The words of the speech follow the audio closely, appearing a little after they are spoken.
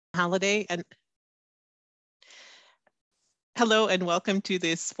Halliday, and hello and welcome to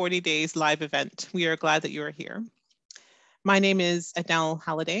this 40 Days live event. We are glad that you are here. My name is Adele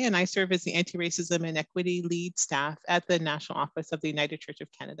Halliday, and I serve as the Anti-Racism and Equity Lead Staff at the National Office of the United Church of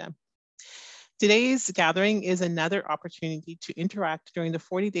Canada. Today's gathering is another opportunity to interact during the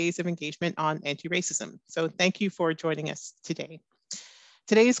 40 days of engagement on anti-racism. So thank you for joining us today.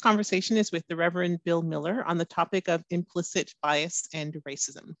 Today's conversation is with the Reverend Bill Millar on the topic of implicit bias and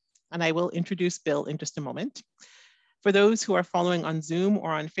racism. And I will introduce Bill in just a moment. For those who are following on Zoom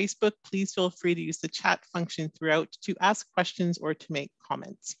or on Facebook, please feel free to use the chat function throughout to ask questions or to make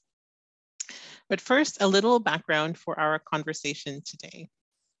comments. But first, a little background for our conversation today.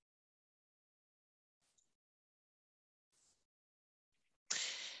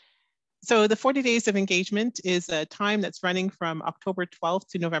 So the 40 days of engagement is a time that's running from October 12th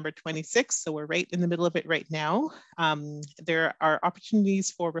to November 26th. So we're right in the middle of it right now. There are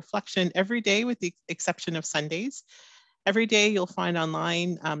opportunities for reflection every day with the exception of Sundays. Every day you'll find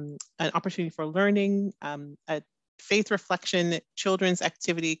online an opportunity for learning, a faith reflection, children's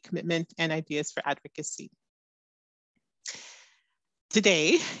activity, commitment, and ideas for advocacy.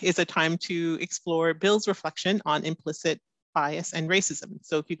 Today is a time to explore Bill's reflection on implicit bias and racism.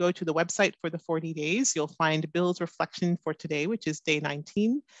 So if you go to the website for the 40 days, you'll find Bill's reflection for today, which is day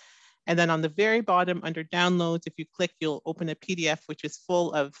 19. And then on the very bottom under downloads, if you click, you'll open a PDF, which is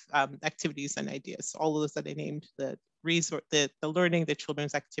full of activities and ideas. All of those that I named, the resource, the learning, the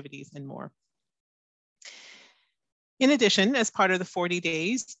children's activities, and more. In addition, as part of the 40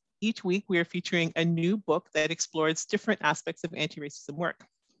 days, each week we are featuring a new book that explores different aspects of anti-racism work.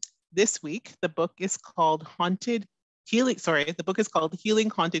 This week, the book is called Healing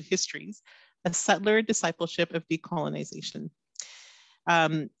Haunted Histories, a Settler Discipleship of Decolonization.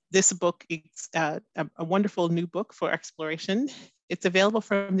 This book is a wonderful new book for exploration. It's available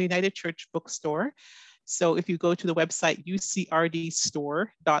from the United Church Bookstore. So if you go to the website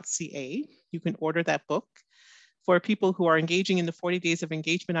ucrdstore.ca, you can order that book. For people who are engaging in the 40 days of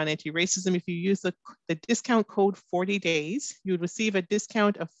engagement on anti-racism, if you use the discount code 40 days, you would receive a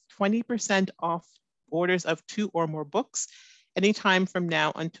discount of 20% off orders of 2 or more books anytime from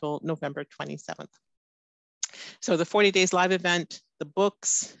now until November 27th. So the 40 days live event, the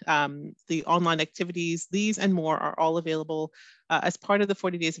books, the online activities, these and more are all available as part of the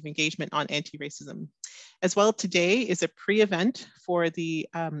 40 days of engagement on anti-racism. As well, today is a pre-event for the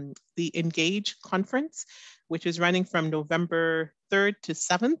Engage conference, which is running from November 3rd to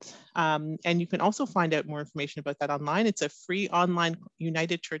 7th. And you can also find out more information about that online. It's a free online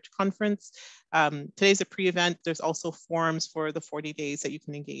United Church conference. Today's a pre-event. There's also forums for the 40 days that you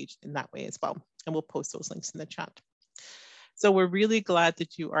can engage in that way as well. And we'll post those links in the chat. So we're really glad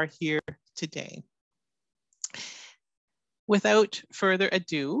that you are here today. Without further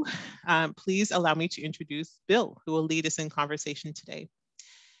ado, please allow me to introduce Bill, who will lead us in conversation today.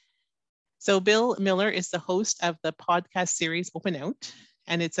 So Bill Millar is the host of the podcast series Open Out,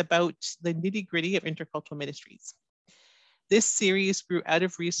 and it's about the nitty-gritty of intercultural ministries. This series grew out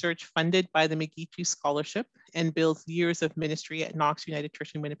of research funded by the McGeechee Scholarship and Bill's years of ministry at Knox United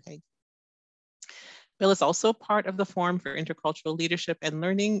Church in Winnipeg. Bill is also part of the Forum for Intercultural Leadership and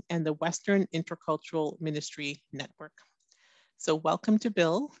Learning and the Western Intercultural Ministry Network. So welcome to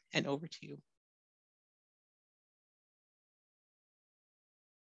Bill, and over to you.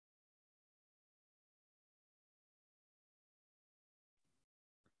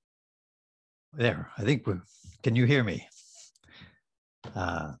 There, I think can you hear me?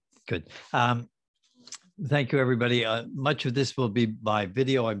 Good. Thank you, everybody. Much of this will be by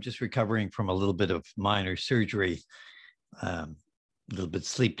video. I'm just recovering from a little bit of minor surgery, a little bit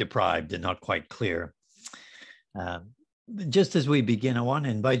sleep deprived and not quite clear. Just as we begin, I want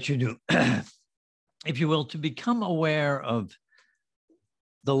to invite you to, if you will, to become aware of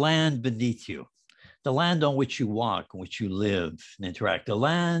the land beneath you, the land on which you walk, on which you live and interact, the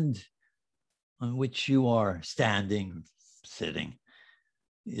land on which you are standing, sitting,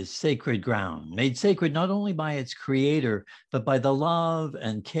 is sacred ground, made sacred not only by its creator, but by the love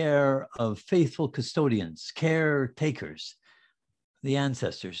and care of faithful custodians, caretakers, the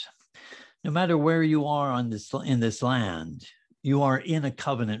ancestors. No matter where you are on in this land, you are in a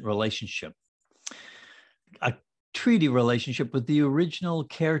covenant relationship, a treaty relationship with the original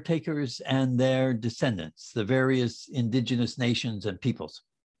caretakers and their descendants, the various indigenous nations and peoples.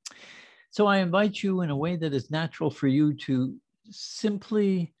 So I invite you in a way that is natural for you to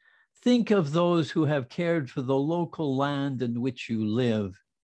simply think of those who have cared for the local land in which you live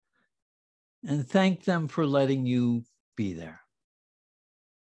and thank them for letting you be there.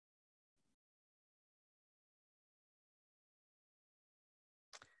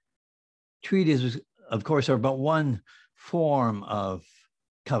 treaties, of course, are but one form of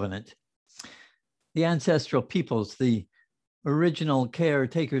covenant. The ancestral peoples, the original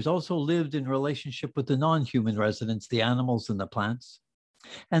caretakers, also lived in relationship with the non-human residents, the animals and the plants.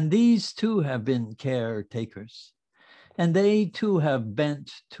 And these too have been caretakers. And they too have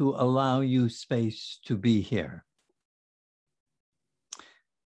bent to allow you space to be here.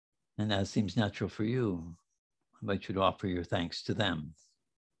 And as seems natural for you, I invite you to offer your thanks to them.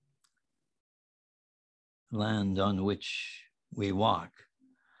 Land on which we walk,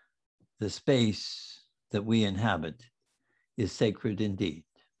 the space that we inhabit, is sacred indeed.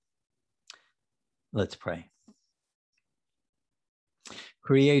 Let's pray.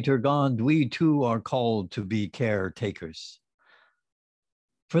 Creator God, we too are called to be caretakers.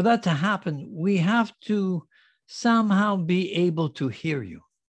 For that to happen, we have to somehow be able to hear you.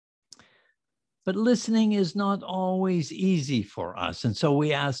 But listening is not always easy for us, and so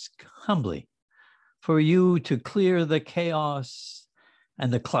we ask humbly for you to clear the chaos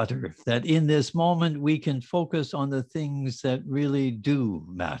and the clutter, that in this moment we can focus on the things that really do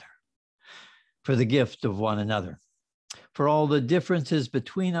matter, for the gift of one another, for all the differences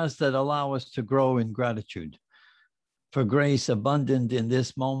between us that allow us to grow in gratitude, for grace abundant in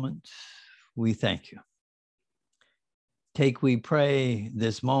this moment. We thank you. Take, we pray,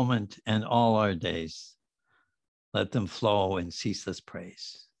 this moment and all our days. Let them flow in ceaseless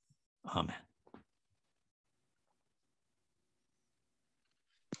praise. Amen.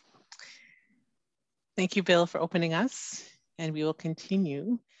 Thank you, Bill, for opening us, and we will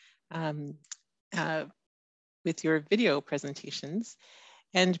continue with your video presentations.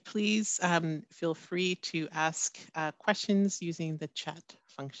 And please feel free to ask questions using the chat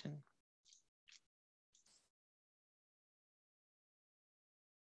function.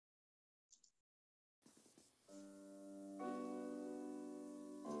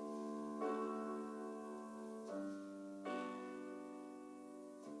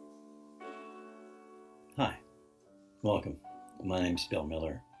 Hi, welcome. My name's Bill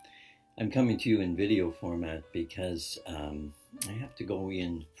Millar. I'm coming to you in video format because I have to go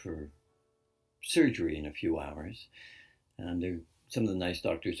in for surgery in a few hours. And some of the nice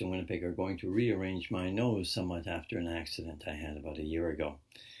doctors in Winnipeg are going to rearrange my nose somewhat after an accident I had about a year ago.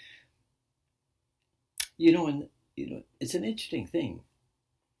 It's an interesting thing.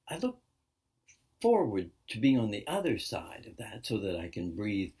 I look forward to being on the other side of that so that I can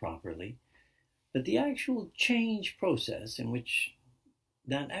breathe properly. But the actual change process, in which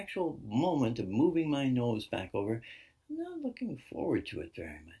that actual moment of moving my nose back over, I'm not looking forward to it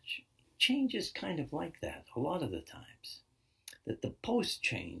very much. Change is kind of like that a lot of the times. That the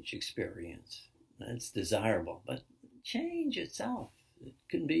post-change experience, that's desirable, but change itself, it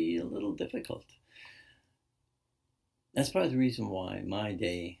can be a little difficult. That's part of the reason why my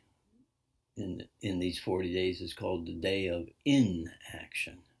day in these 40 days is called the day of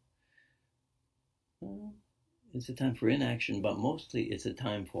inaction. It's a time for inaction, but mostly it's a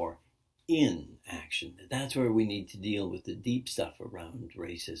time for inaction. That's where we need to deal with the deep stuff around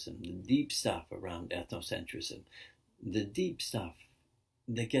racism, the deep stuff around ethnocentrism, the deep stuff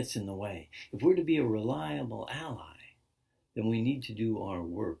that gets in the way. If we're to be a reliable ally, then we need to do our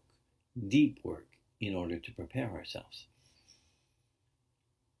work, deep work, in order to prepare ourselves.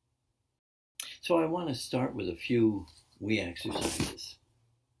 So I want to start with a few wee exercises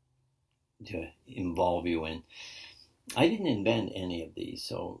to involve you in. I didn't invent any of these,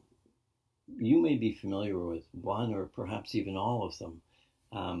 so you may be familiar with one or perhaps even all of them.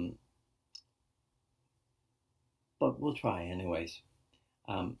 But we'll try anyways.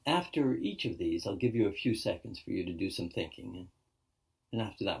 After each of these, I'll give you a few seconds for you to do some thinking, and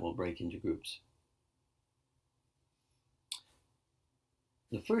after that we'll break into groups.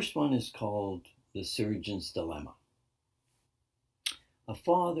 The first one is called the surgeon's dilemma. A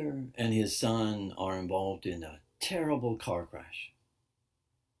father and his son are involved in a terrible car crash.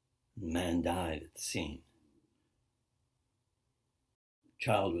 The man died at the scene. The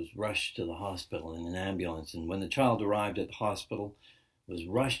child was rushed to the hospital in an ambulance, and when the child arrived at the hospital, was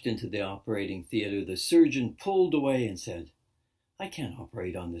rushed into the operating theater, the surgeon pulled away and said, "I can't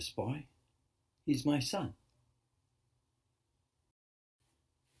operate on this boy. He's my son."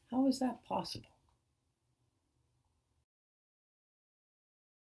 How is that possible?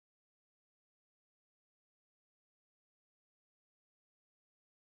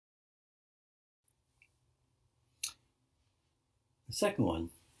 The second one,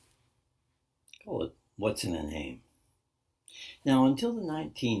 call it what's in a name. Now, until the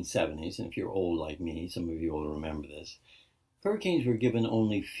 1970s, and if you're old like me, some of you will remember this, hurricanes were given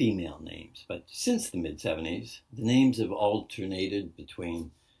only female names. But since the mid-70s, the names have alternated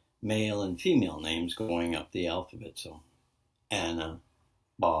between male and female names going up the alphabet. So Anna,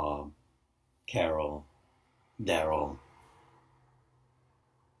 Bob, Carol, Daryl.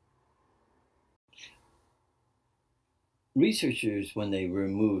 Researchers, when they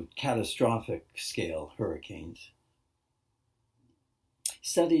removed catastrophic scale hurricanes,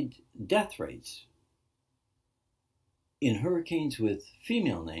 studied death rates in hurricanes with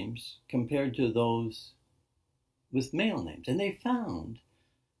female names compared to those with male names. And they found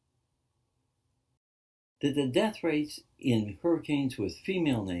that the death rates in hurricanes with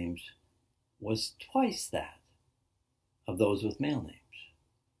female names was twice that of those with male names.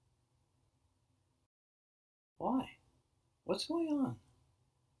 Why? What's going on?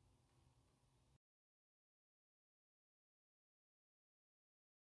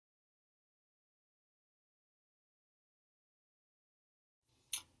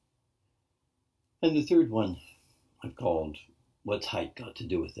 And the third one I've called, what's height got to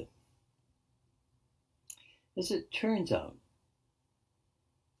do with it? As it turns out,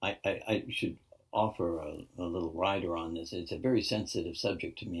 I should offer a little rider on this. It's a very sensitive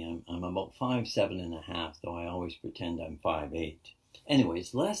subject to me. I'm about 5'7½", though I always pretend I'm 5'8".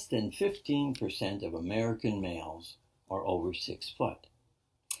 Anyways, less than 15% of American males are over 6 foot.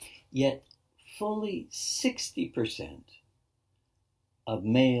 Yet fully 60% of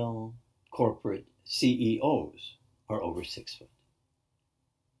male corporate CEOs are over 6 foot.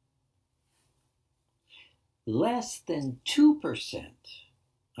 Less than 4%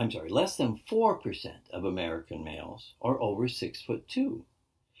 of American males are over 6'2",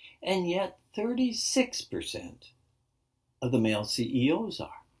 and yet 36% of the male CEOs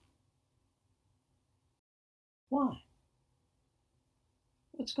are. Why?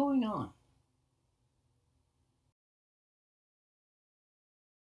 What's going on?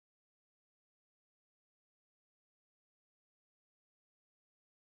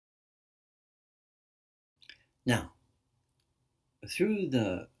 Now, through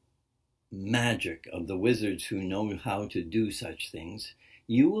the magic of the wizards who know how to do such things,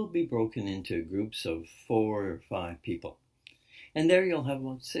 you will be broken into groups of 4 or 5 people. And there you'll have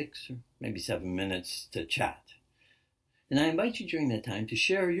about 6 or maybe 7 minutes to chat. And I invite you during that time to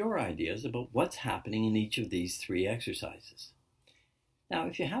share your ideas about what's happening in each of these 3 exercises. Now,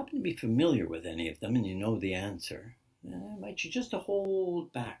 if you happen to be familiar with any of them and you know the answer, I invite you just to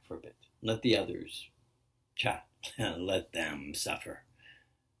hold back for a bit. Let the others chat and let them suffer.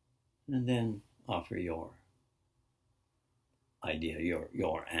 And then offer your idea,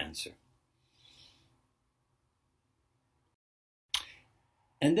 your answer.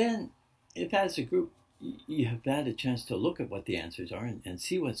 And then, if as a group you have had a chance to look at what the answers are and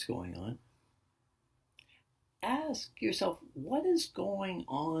see what's going on, ask yourself, what is going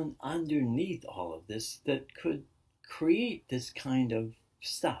on underneath all of this that could create this kind of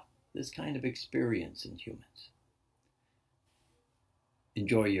stuff, this kind of experience in humans?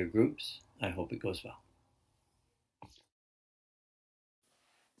 Enjoy your groups. I hope it goes well.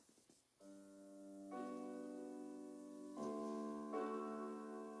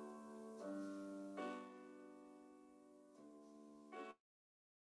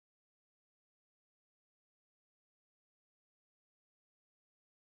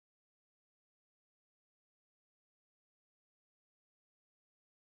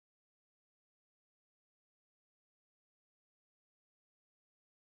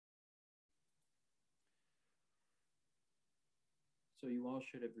 So you all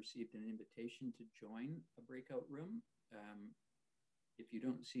should have received an invitation to join a breakout room. If you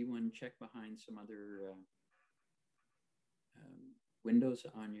don't see one, check behind some other windows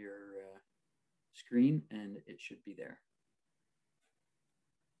on your screen and it should be there.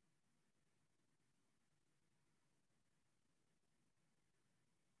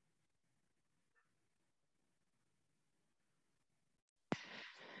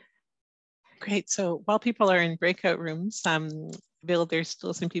 Great. So while people are in breakout rooms, Bill, there's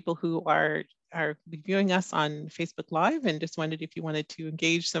still some people who are viewing us on Facebook Live, and just wondered if you wanted to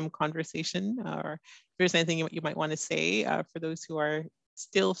engage some conversation, or if there's anything you might want to say for those who are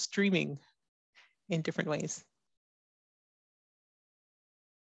still streaming in different ways.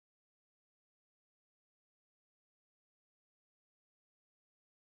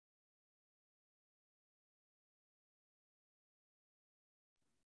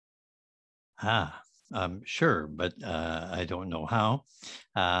 Sure, but I don't know how.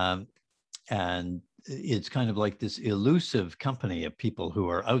 And it's kind of like this elusive company of people who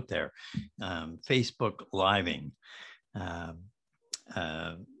are out there, Facebook living.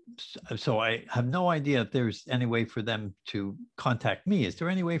 So I have no idea if there's any way for them to contact me. Is there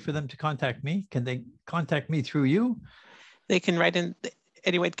any way for them to contact me? Can they contact me through you? They can write in.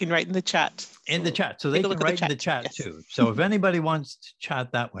 anyone can write in the chat. In the chat. So they can write in the chat yes. too. So if anybody wants to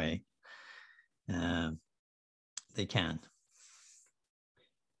chat that way, they can.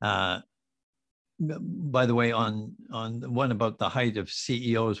 By the way, on the one about the height of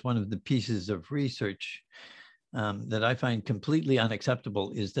CEOs, one of the pieces of research that I find completely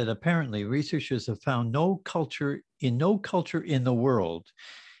unacceptable is that apparently researchers have found no culture in the world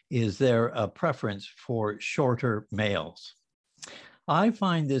is there a preference for shorter males. I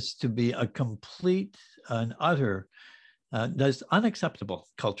find this to be a complete and utter, that's unacceptable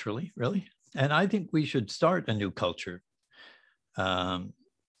culturally, really. And I think we should start a new culture.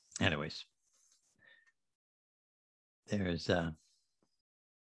 Anyways, there's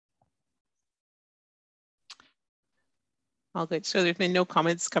all good. So there's been no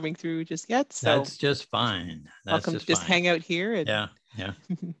comments coming through just yet. So that's just fine. That's welcome to just hang out here. And... Yeah.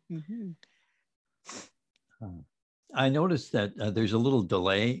 I noticed that there's a little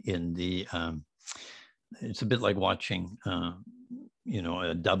delay in the, it's a bit like watching, you know,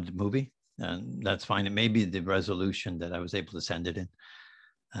 a dubbed movie, and that's fine. It may be the resolution that I was able to send it in,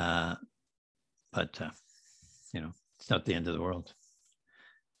 but you know, it's not the end of the world.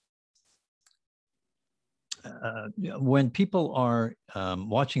 When people are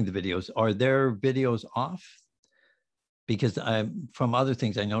watching the videos, are their videos off? Because from other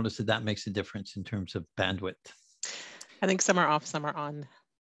things, I noticed that makes a difference in terms of bandwidth. I think some are off, some are on.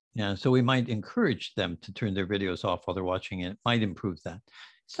 Yeah, so we might encourage them to turn their videos off while they're watching it. It might improve that.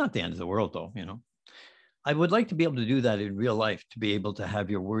 It's not the end of the world, though, you know. I would like to be able to do that in real life, to be able to have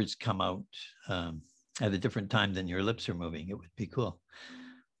your words come out at a different time than your lips are moving. It would be cool.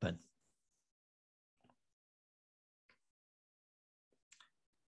 But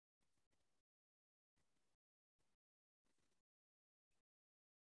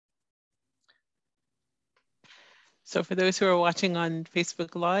so for those who are watching on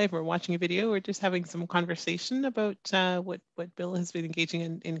Facebook Live or watching a video, we're just having some conversation about what Bill has been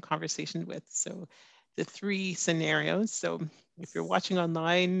engaging in conversation with. So the 3 scenarios. So if you're watching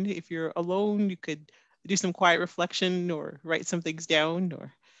online, if you're alone, you could do some quiet reflection or write some things down,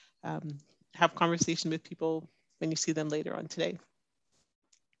 or have conversation with people when you see them later on today.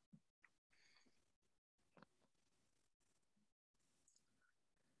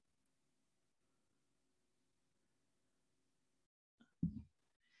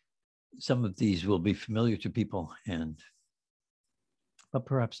 some of these will be familiar to people, but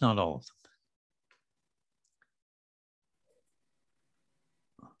perhaps not all of them.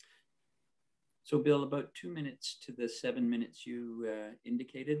 So Bill, about 2 minutes to the 7 minutes you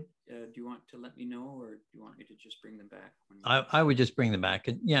indicated, do you want to let me know, or do you want me to just bring them back? I would just bring them back.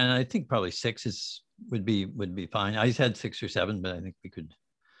 And yeah, and I think probably 6 would be fine. I had 6 or 7, but I think we could,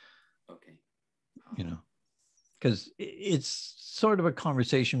 okay, you know, because it's sort of a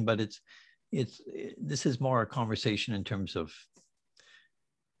conversation, but this is more a conversation in terms of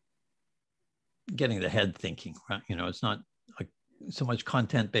getting the head thinking, right? You know, it's not so much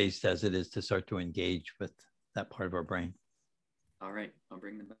content based as it is to start to engage with that part of our brain. All right, I'll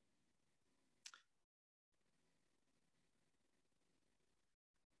bring them back.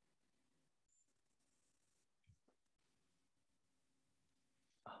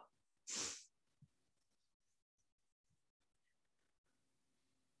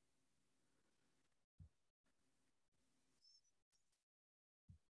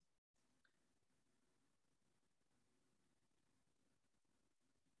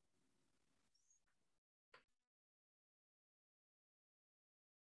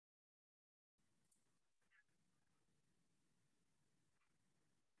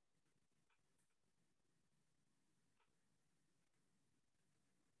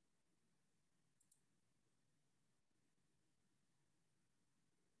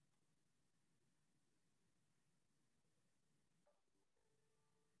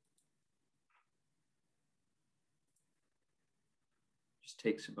 Just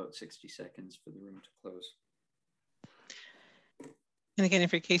takes about 60 seconds for the room to close. And again,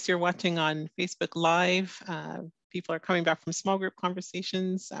 if in case you're watching on Facebook Live, people are coming back from small group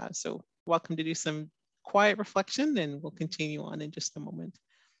conversations. So welcome to do some quiet reflection, and we'll continue on in just a moment.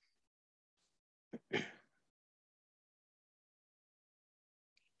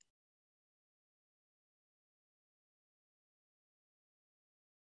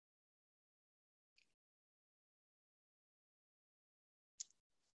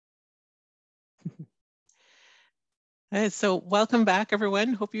 So welcome back,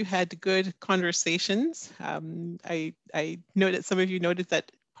 everyone. Hope you had good conversations. I know that some of you noted that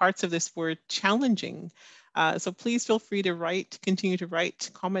parts of this were challenging. So please feel free to continue to write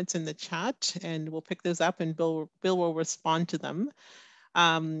comments in the chat, and we'll pick those up, and Bill will respond to them.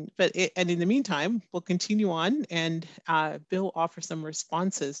 And in the meantime, we'll continue on, and Bill offers some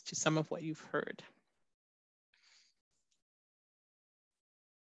responses to some of what you've heard.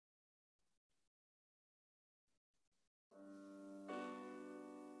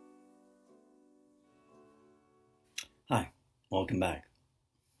 Hi, welcome back.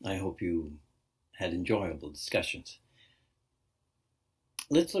 I hope you had enjoyable discussions.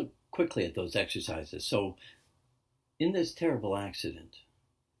 Let's look quickly at those exercises. So, in this terrible accident,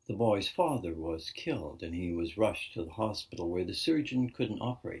 the boy's father was killed and he was rushed to the hospital where the surgeon couldn't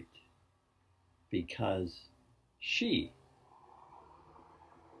operate because she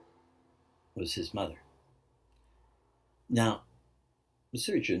was his mother. Now, the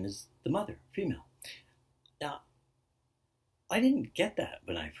surgeon is the mother, female. Now, I didn't get that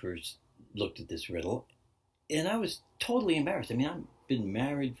when I first looked at this riddle, and I was totally embarrassed. I mean, I've been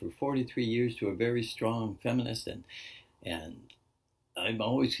married for 43 years to a very strong feminist, and I've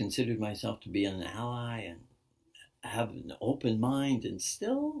always considered myself to be an ally and have an open mind, and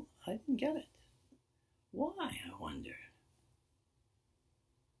still I didn't get it. Why, I wonder?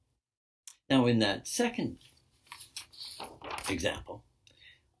 Now, in that second example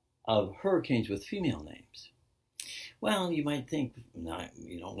of hurricanes with female names, well, you might think,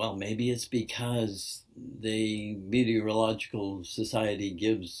 well, maybe it's because the Meteorological Society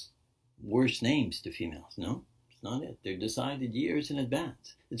gives worse names to females. No, it's not it. They're decided years in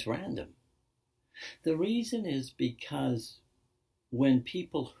advance. It's random. The reason is because when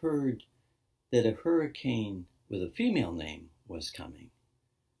people heard that a hurricane with a female name was coming,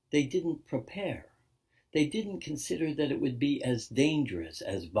 they didn't prepare. They didn't consider that it would be as dangerous,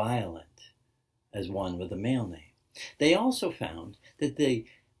 as violent as one with a male name. They also found that the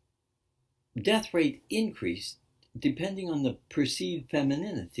death rate increased depending on the perceived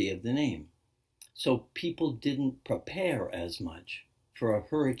femininity of the name. So people didn't prepare as much for a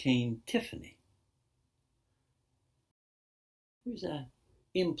Hurricane Tiffany. There's an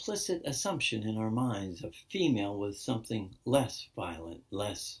implicit assumption in our minds of female with something less violent,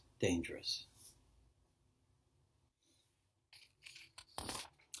 less dangerous.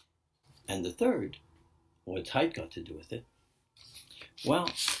 And the third, what's height got to do with it? Well,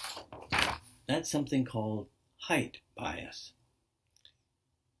 that's something called height bias.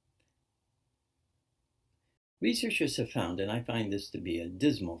 Researchers have found, and I find this to be a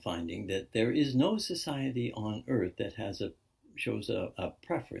dismal finding, that there is no society on Earth that shows a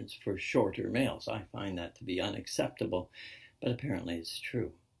preference for shorter males. I find that to be unacceptable, but apparently it's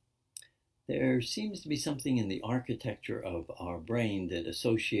true. There seems to be something in the architecture of our brain that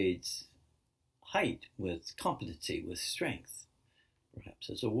associates height with competency, with strength, perhaps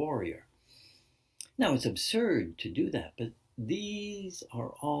as a warrior. Now, it's absurd to do that, but these are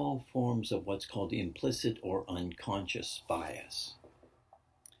all forms of what's called implicit or unconscious bias.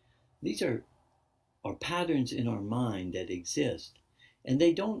 These are patterns in our mind that exist, and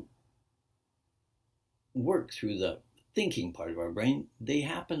they don't work through the thinking part of our brain. They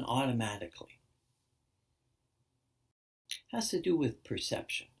happen automatically. It has to do with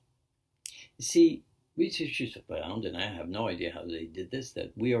perception. You see, researchers have found, and I have no idea how they did this,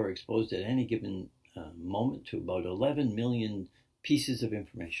 that we are exposed at any given moment to about 11 million pieces of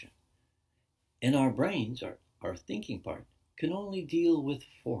information. And our brains, our thinking part, can only deal with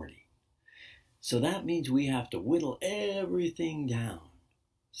 40. So that means we have to whittle everything down,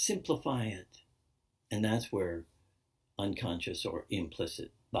 simplify it, and that's where unconscious or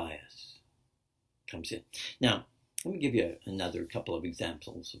implicit bias comes in. Now, let me give you another couple of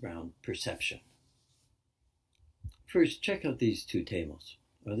examples around perception. First, check out these two tables.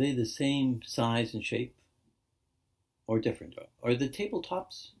 Are they the same size and shape or different? Are the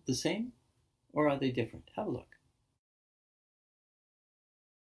tabletops the same or are they different? Have a look.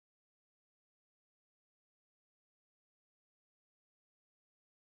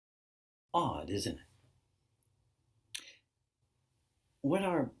 Odd, isn't it? What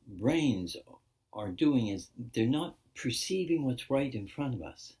our brains are doing is they're not perceiving what's right in front of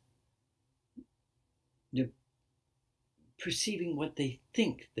us. They're perceiving what they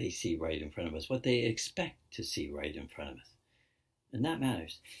think they see right in front of us, what they expect to see right in front of us. And that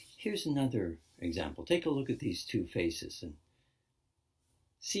matters. Here's another example. Take a look at these two faces and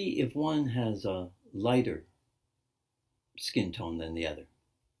see if one has a lighter skin tone than the other.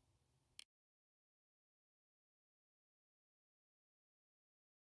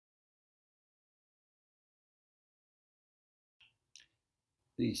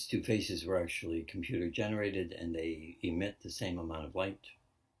 These two faces were actually computer generated and they emit the same amount of light.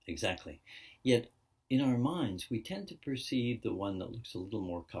 Exactly. Yet in our minds, we tend to perceive the one that looks a little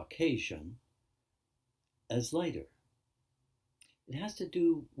more Caucasian as lighter. It has to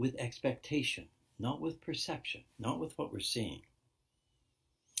do with expectation, not with perception, not with what we're seeing.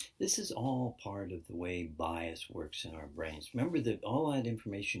 This is all part of the way bias works in our brains. Remember that all that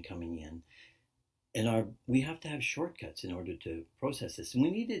information coming in, and we have to have shortcuts in order to process this. And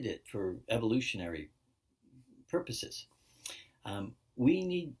we needed it for evolutionary purposes.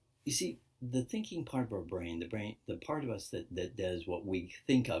 You see, the thinking part of our brain, the part of us that does what we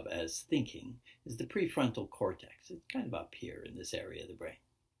think of as thinking, is the prefrontal cortex. It's kind of up here in this area of the brain.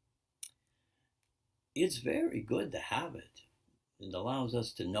 It's very good to have it. It allows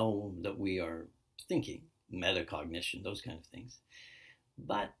us to know that we are thinking, metacognition, those kind of things.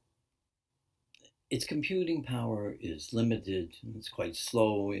 But its computing power is limited, it's quite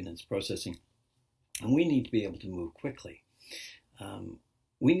slow in its processing, and we need to be able to move quickly.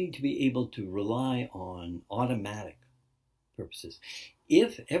 We need to be able to rely on automatic purposes.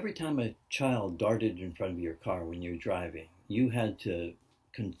 If every time a child darted in front of your car when you're driving, you had to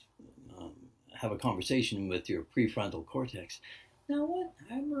have a conversation with your prefrontal cortex, now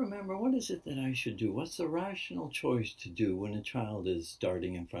I remember, what is it that I should do? What's the rational choice to do when a child is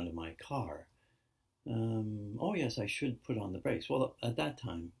darting in front of my car? Oh yes, I should put on the brakes. Well, at that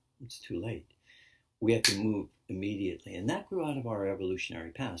time, it's too late. We have to move immediately. And that grew out of our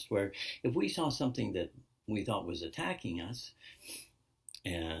evolutionary past, where if we saw something that we thought was attacking us,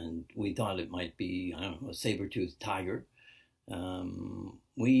 and we thought it might be, I don't know, a saber-toothed tiger,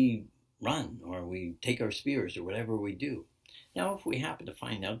 we run, or we take our spears, or whatever we do. Now, if we happen to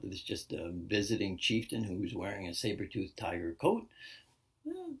find out that it's just a visiting chieftain who's wearing a saber-toothed tiger coat,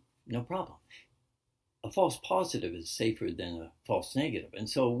 well, no problem. A false positive is safer than a false negative. And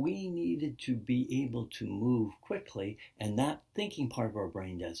so we needed to be able to move quickly, and that thinking part of our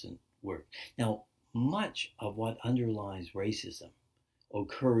brain doesn't work. Now, much of what underlies racism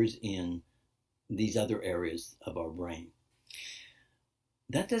occurs in these other areas of our brain.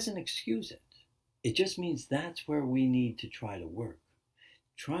 That doesn't excuse it. It just means that's where we need to try to work.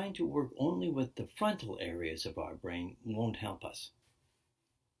 Trying to work only with the frontal areas of our brain won't help us.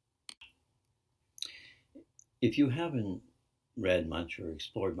 If you haven't read much or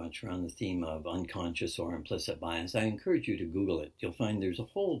explored much around the theme of unconscious or implicit bias, I encourage you to Google it. You'll find there's a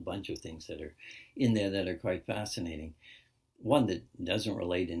whole bunch of things that are in there that are quite fascinating. One that doesn't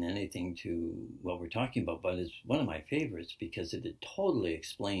relate in anything to what we're talking about, but is one of my favorites because it totally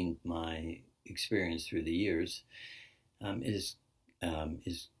explained my experience through the years, is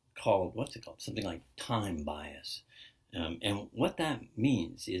called, what's it called? Something like time bias. And what that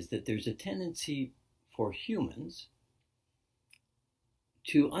means is that there's a tendency for humans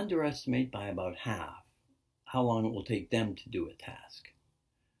to underestimate by about half how long it will take them to do a task,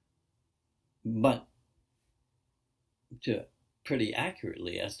 but to pretty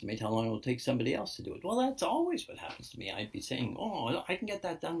accurately estimate how long it will take somebody else to do it. Well, that's always what happens to me. I'd be saying, oh, I can get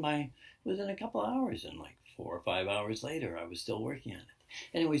that done within a couple of hours, and like 4 or 5 hours later, I was still working on it.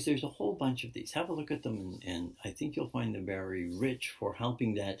 Anyways, there's a whole bunch of these. Have a look at them, and I think you'll find them very rich for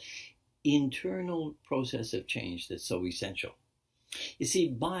helping that internal process of change that's so essential. You see,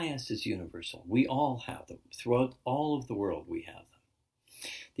 bias is universal. We all have them. Throughout all of the world, we have them.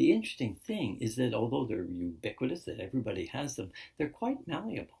 The interesting thing is that although they're ubiquitous, that everybody has them, they're quite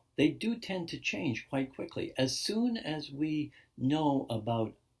malleable. They do tend to change quite quickly. As soon as we know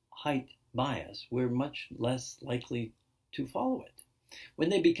about height bias, we're much less likely to follow it. When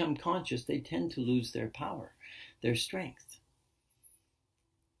they become conscious, they tend to lose their power, their strength.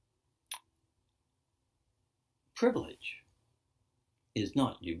 Privilege is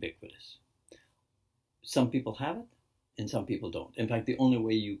not ubiquitous. Some people have it, and some people don't. In fact, the only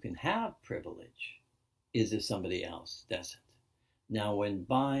way you can have privilege is if somebody else doesn't. Now, when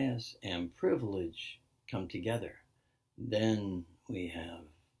bias and privilege come together, then we have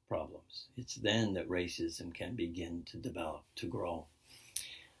problems. It's then that racism can begin to develop, to grow.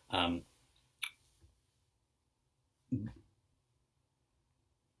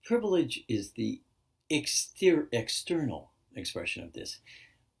 Privilege is the external expression of this.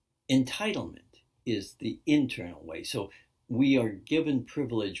 Entitlement is the internal way. So we are given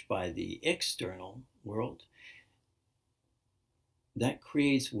privilege by the external world. That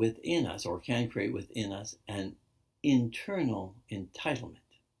creates within us, or can create within us, an internal entitlement.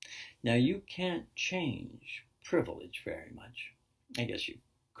 Now, you can't change privilege very much. I guess you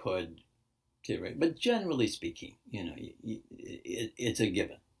could, but generally speaking, it's a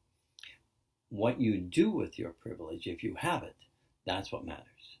given. What you do with your privilege, if you have it, that's what matters.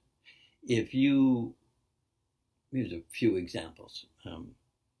 Here's a few examples.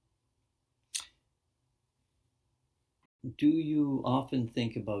 Do you often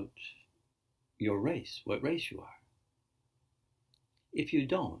think about your race, what race you are? If you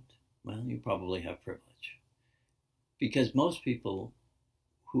don't, well, you probably have privilege. Because most people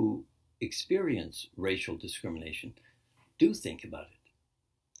who experience racial discrimination do think about it.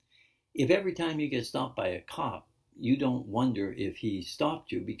 If every time you get stopped by a cop, you don't wonder if he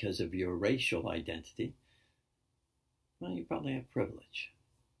stopped you because of your racial identity, well, you probably have privilege,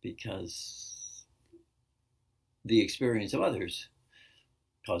 because the experience of others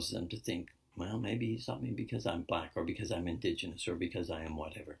causes them to think, well, maybe he stopped me because I'm black, or because I'm indigenous, or because I am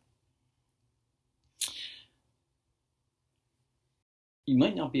whatever. You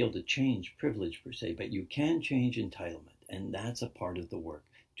might not be able to change privilege per se, but you can change entitlement, and that's a part of the work.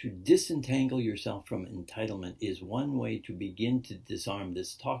 To disentangle yourself from entitlement is one way to begin to disarm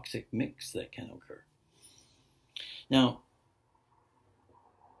this toxic mix that can occur. Now,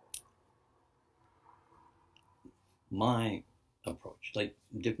 my approach, like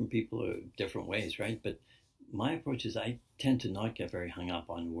different people are different ways, right? But my approach is I tend to not get very hung up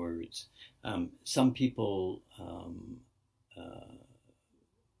on words. Some people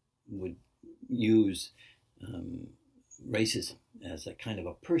would use racism as a kind of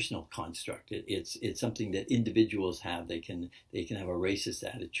a personal construct. It's something that individuals have. They can have a racist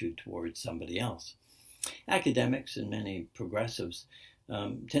attitude towards somebody else. Academics and many progressives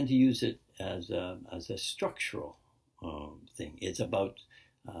tend to use it as a structural thing. It's about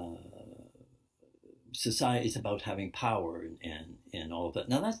society. It's about having power and all of that.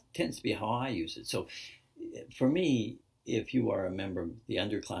 Now that tends to be how I use it. So for me, if you are a member of the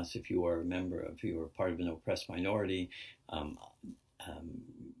underclass, if you are part of an oppressed minority,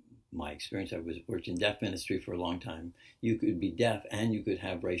 my experience, I worked in deaf ministry for a long time. You could be deaf and you could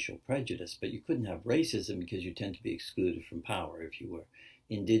have racial prejudice, but you couldn't have racism because you tend to be excluded from power. If you were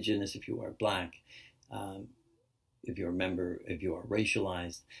indigenous, if you are black, if you are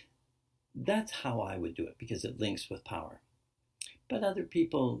racialized, that's how I would do it, because it links with power. But other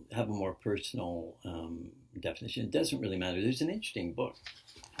people have a more personal definition. It doesn't really matter. There's an interesting book.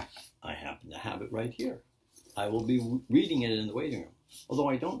 I happen to have it right here. I will be reading it in the waiting room. Although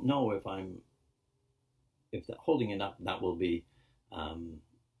I don't know if holding it up, that will be,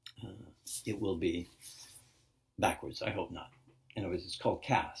 it will be backwards. I hope not. In other words, it's called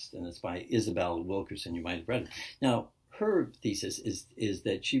Caste, and it's by Isabel Wilkerson. You might have read it. Now, her thesis is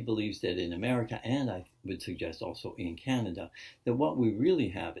that she believes that in America, and I would suggest also in Canada, that what we really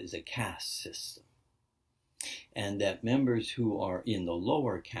have is a caste system. And that members who are in the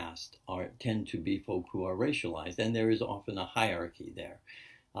lower caste tend to be folk who are racialized, and there is often a hierarchy there.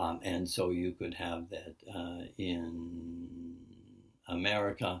 And so you could have that in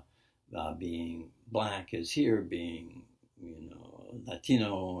America, being black is here, being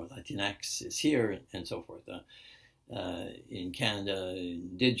Latino or Latinx is here, and so forth. In Canada,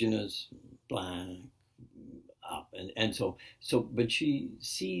 indigenous, black, up, and so. But she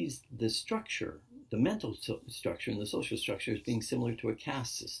sees the structure, the mental structure and the social structure, as being similar to a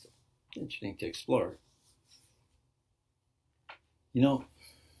caste system. Interesting to explore. We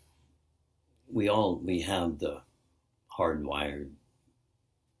have the hardwired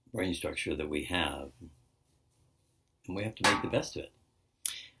brain structure that we have, and we have to make the best of it.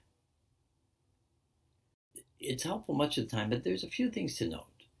 It's helpful much of the time, but there's a few things to note.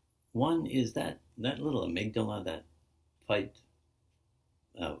 One is that little amygdala, that flight,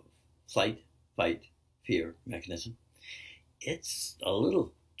 fight, fear mechanism, it's a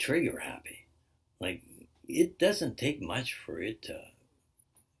little trigger happy. Like, it doesn't take much for it to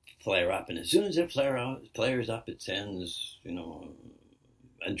flare up. And as soon as it flares up, it sends,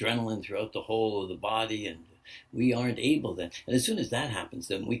 adrenaline throughout the whole of the body, and we aren't able then. And as soon as that happens,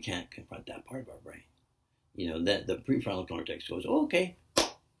 then we can't confront that part of our brain. That the prefrontal cortex goes, okay,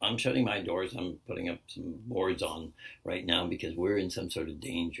 I'm shutting my doors. I'm putting up some boards on right now because we're in some sort of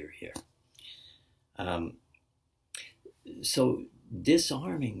danger here. So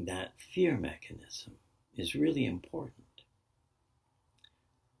disarming that fear mechanism is really important.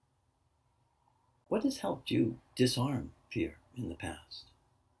 What has helped you disarm fear in the past?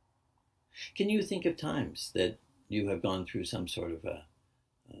 Can you think of times that you have gone through some sort of a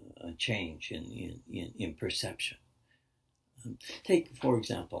change in perception? Take, for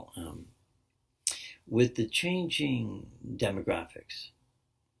example, with the changing demographics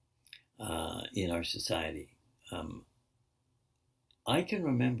in our society, I can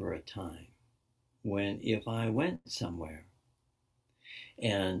remember a time when if I went somewhere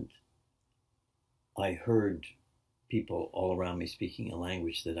and I heard people all around me speaking a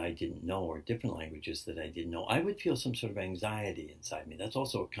language that I didn't know, or different languages that I didn't know, I would feel some sort of anxiety inside me. That's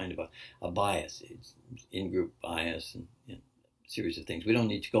also a kind of a bias. It's in-group bias and series of things. We don't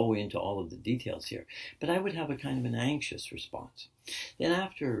need to go into all of the details here, but I would have a kind of an anxious response. Then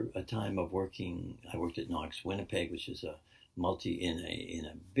after a time of working, I worked at Knox, Winnipeg, which is a in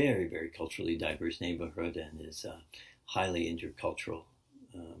a very, very culturally diverse neighborhood and is a highly intercultural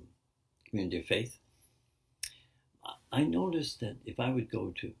community of faith. I noticed that if I would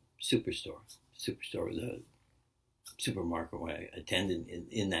go to Superstore, the supermarket where I attended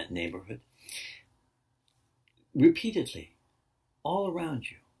in that neighborhood, repeatedly, all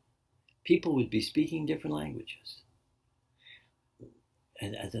around you, people would be speaking different languages.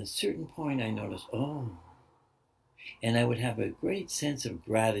 And at a certain point, I noticed, oh, and I would have a great sense of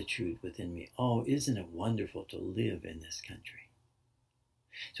gratitude within me. Oh, isn't it wonderful to live in this country?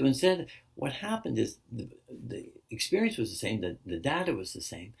 So instead, what happened is the experience was the same, the data was the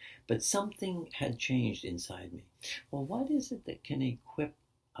same, but something had changed inside me. Well, what is it that can equip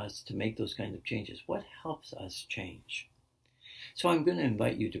us to make those kind of changes? What helps us change? So I'm going to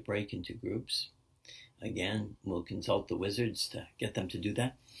invite you to break into groups. Again, we'll consult the wizards to get them to do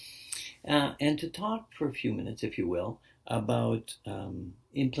that. And to talk for a few minutes, if you will, about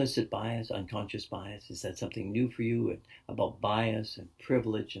implicit bias, unconscious bias. Is that something new for you? And about bias and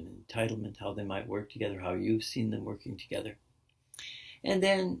privilege and entitlement, how they might work together, how you've seen them working together. And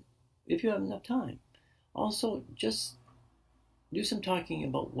then, if you have enough time, also just do some talking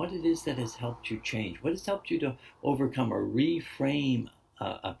about what it is that has helped you change, what has helped you to overcome or reframe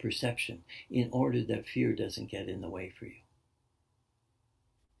a perception in order that fear doesn't get in the way for you.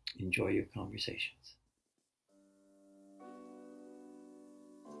 Enjoy your conversations.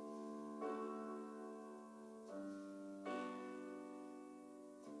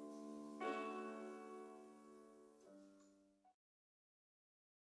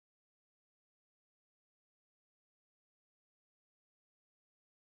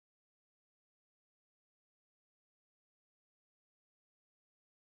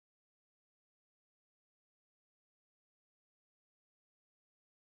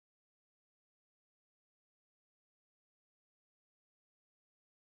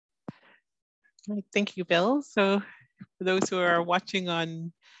 Thank you, Bill. So for those who are watching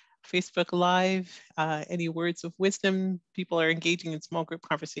on Facebook Live, any words of wisdom? People are engaging in small group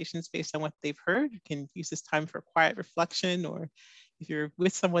conversations based on what they've heard. You can use this time for quiet reflection, or if you're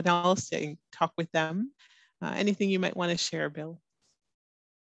with someone else, talk with them. Anything you might want to share, Bill?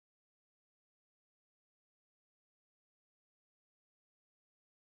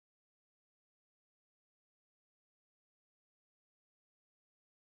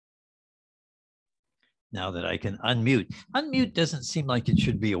 Now that I can unmute. Unmute doesn't seem like it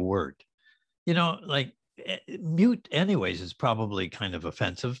should be a word. You know, like mute anyways is probably kind of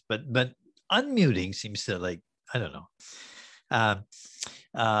offensive, but unmuting seems to, like, I don't know.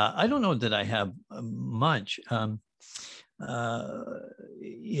 I don't know that I have much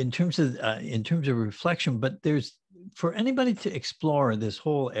in terms of reflection, but there's, for anybody to explore this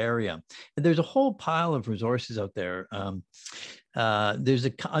whole area, there's a whole pile of resources out there. There's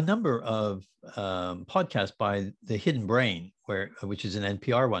a number of podcasts by The Hidden Brain, which is an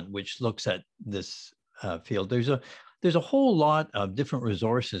NPR one, which looks at this field. There's a whole lot of different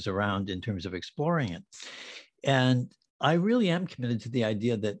resources around in terms of exploring it. And I really am committed to the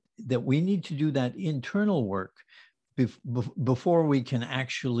idea that we need to do that internal work before we can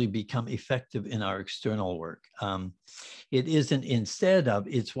actually become effective in our external work. It isn't instead of,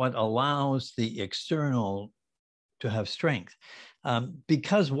 it's what allows the external to have strength.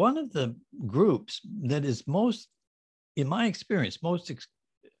 Because one of the groups that is most, in my experience, most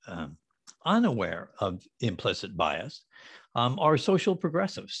unaware of implicit bias are social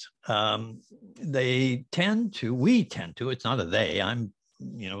progressives. We tend to, it's not a they, I'm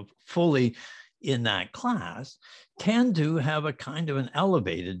fully in that class, tend to have a kind of an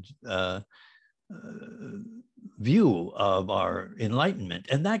elevated view of our enlightenment.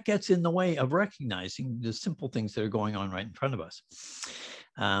 And that gets in the way of recognizing the simple things that are going on right in front of us.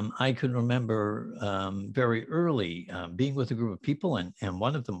 I can remember very early being with a group of people, and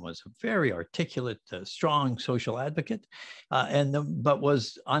one of them was a very articulate, strong social advocate, but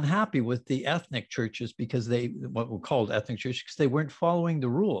was unhappy with the ethnic churches because what were called ethnic churches, because they weren't following the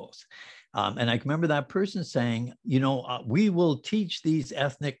rules. And I can remember that person saying, we will teach these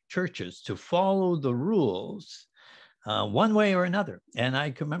ethnic churches to follow the rules one way or another. And I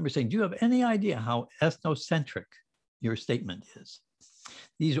can remember saying, do you have any idea how ethnocentric your statement is?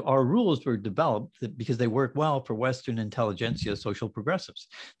 Our rules were developed because they work well for Western intelligentsia social progressives.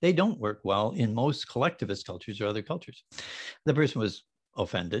 They don't work well in most collectivist cultures or other cultures. The person was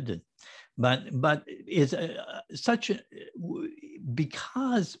offended, but it's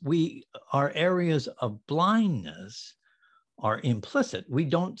because our areas of blindness are implicit. We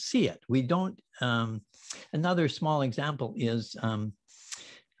don't see it. We don't. Another small example is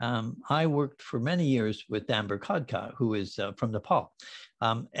I worked for many years with Amber Khadka, who is from Nepal,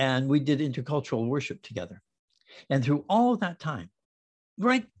 and we did intercultural worship together. And through all of that time,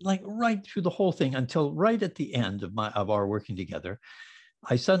 right through the whole thing until right at the end of our working together,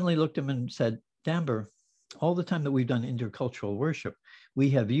 I suddenly looked at him and said, Amber, all the time that we've done intercultural worship, we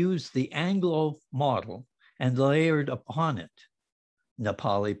have used the Anglo model and layered upon it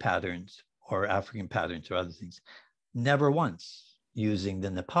Nepali patterns or African patterns or other things. Never once using the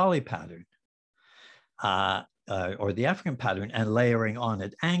Nepali pattern or the African pattern and layering on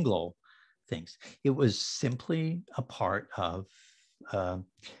it Anglo things. It was simply a part of, and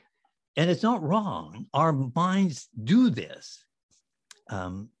it's not wrong. Our minds do this.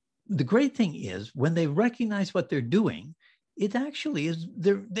 The great thing is when they recognize what they're doing, it actually is,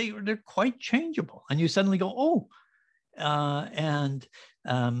 they're quite changeable. And you suddenly go, oh,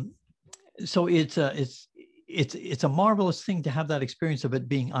 so it's a marvelous thing to have that experience of it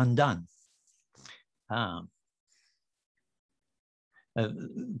being undone.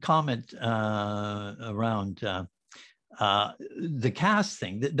 Comment around the caste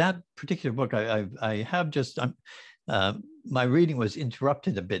thing. That particular book, I have just, my reading was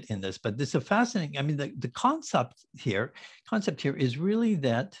interrupted a bit in this, but this is a fascinating, I mean, the concept here is really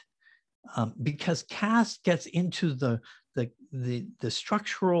that because caste gets into the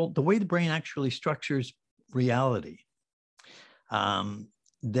structural, the way the brain actually structures reality,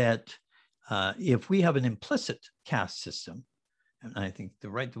 that if we have an implicit caste system, and I think the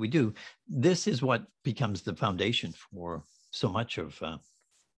right that we do, this is what becomes the foundation for so much of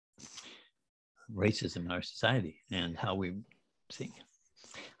racism in our society and how we think.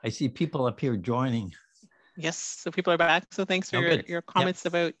 I see people up here joining. Yes, so people are back. So thanks for your comments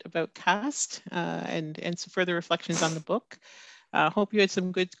Yep. about caste and some further reflections on the book. Hope you had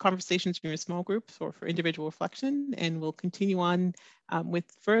some good conversations in your small groups or for individual reflection, and we'll continue on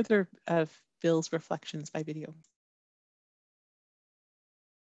with further of Bill's reflections by video.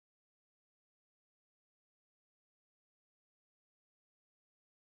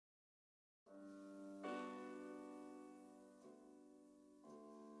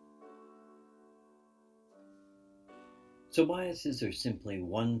 So biases are simply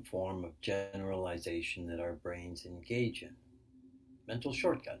one form of generalization that our brains engage in. Mental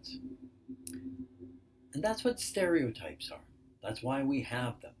shortcuts. And that's what stereotypes are. That's why we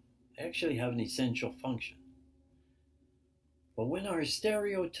have them. They actually have an essential function. But when our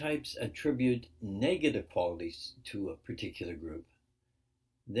stereotypes attribute negative qualities to a particular group,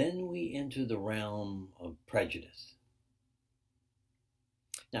 then we enter the realm of prejudice.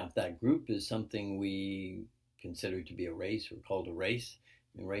 Now, if that group is something we considered to be a race or called a race,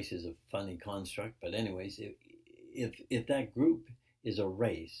 I mean, race is a funny construct, but anyways, if that group is a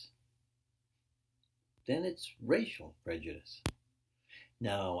race, then it's racial prejudice.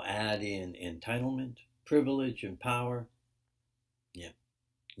 Now add in entitlement, privilege, and power, you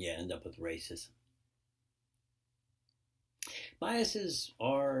end up with racism. Biases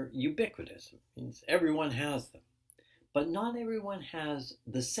are ubiquitous. It means everyone has them, but not everyone has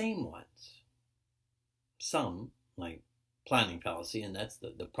the same ones. Some, like planning fallacy, and that's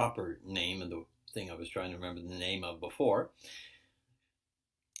the proper name of the thing I was trying to remember the name of before.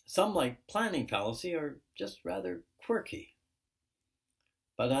 Some, like planning fallacy, are just rather quirky,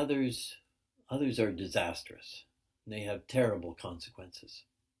 but others are disastrous. They have terrible consequences.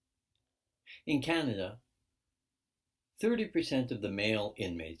 In Canada, 30% of the male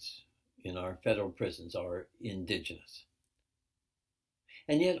inmates in our federal prisons are Indigenous.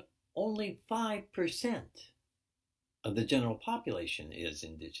 And yet only 5% of the general population is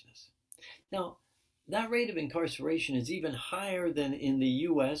Indigenous. Now, that rate of incarceration is even higher than in the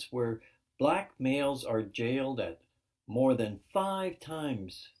US, where black males are jailed at more than 5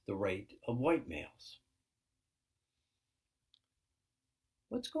 times the rate of white males.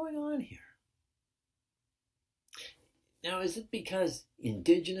 What's going on here? Now, is it because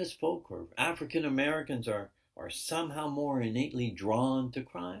Indigenous folk or African Americans are somehow more innately drawn to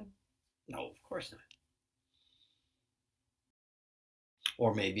crime? No, of course not.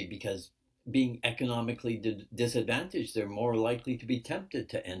 Or maybe because being economically disadvantaged, they're more likely to be tempted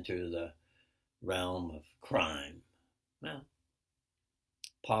to enter the realm of crime. Well,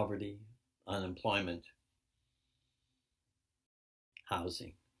 poverty, unemployment,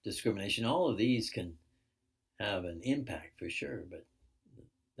 housing, discrimination, all of these can have an impact for sure, but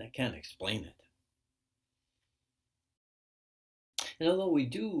that can't explain it. And although we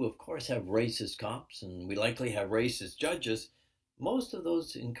do, of course, have racist cops, and we likely have racist judges, most of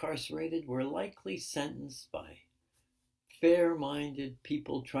those incarcerated were likely sentenced by fair-minded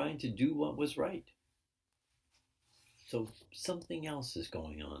people trying to do what was right. So something else is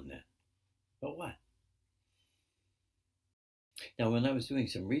going on then. But what? Now, when I was doing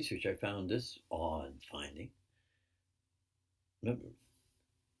some research, I found this odd finding.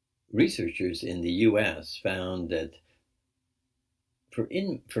 Researchers in the US found that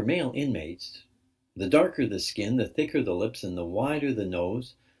for male inmates, the darker the skin, the thicker the lips, and the wider the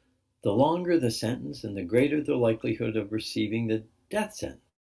nose, the longer the sentence and the greater the likelihood of receiving the death sentence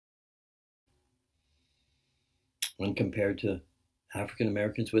when compared to African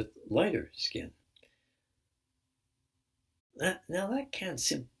Americans with lighter skin. Now, that can't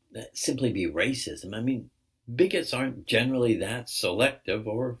simply be racism. I mean, bigots aren't generally that selective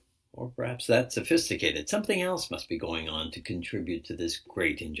or perhaps that sophisticated. Something else must be going on to contribute to this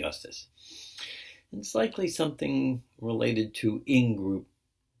great injustice. It's likely something related to in-group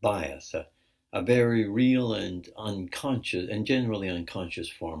bias, a very real and unconscious and generally unconscious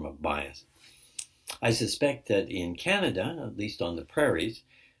form of bias. I suspect that in Canada, at least on the prairies,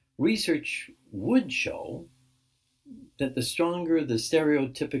 research would show that the stronger the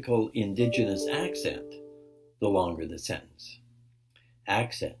stereotypical Indigenous accent, the longer the sentence.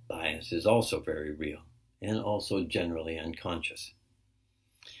 Accent bias is also very real and also generally unconscious.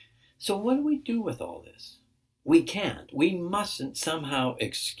 So what do we do with all this? We can't. We mustn't somehow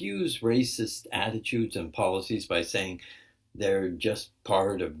excuse racist attitudes and policies by saying they're just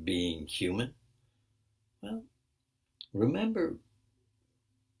part of being human. Well, remember,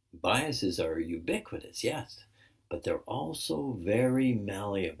 biases are ubiquitous, yes, but they're also very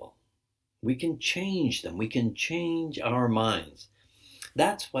malleable. We can change them. We can change our minds.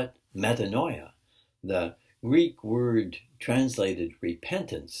 That's what metanoia, the Greek word translated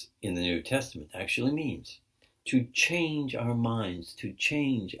repentance in the New Testament, actually means. To change our minds, to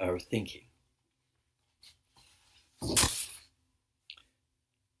change our thinking.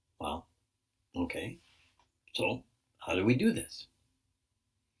 Well, okay, so how do we do this?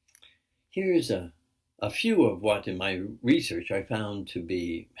 Here's a few of what in my research I found to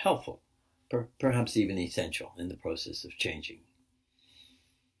be helpful, perhaps even essential in the process of changing.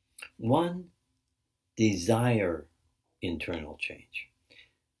 1, desire internal change.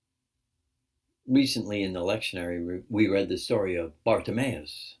 Recently in the lectionary, we read the story of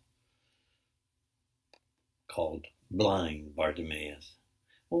Bartimaeus, called blind Bartimaeus.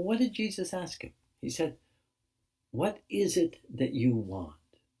 Well, what did Jesus ask him? He said, "What is it that you want?"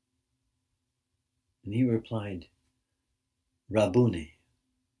 And he replied, "Rabboni,"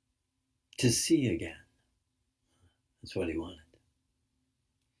 to see again. That's what he wanted.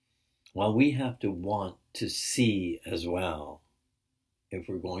 Well, we have to want to see as well if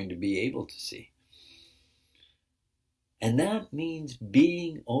we're going to be able to see. And that means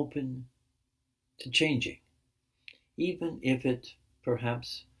being open to changing, even if it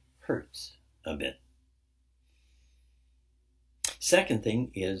perhaps hurts a bit. Second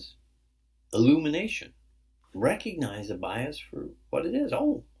thing is illumination. Recognize a bias for what it is.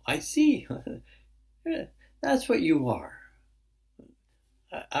 Oh, I see. That's what you are.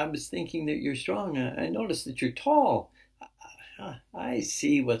 I was thinking that you're strong. I noticed that you're tall. I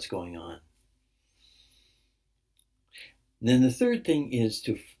see what's going on. And then the third thing is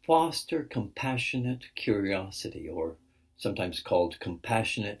to foster compassionate curiosity, or sometimes called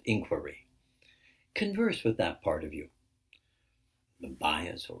compassionate inquiry. Converse with that part of you, the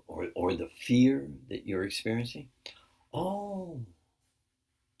bias or the fear that you're experiencing. Oh,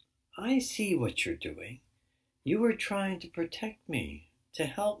 I see what you're doing. You were trying to protect me, to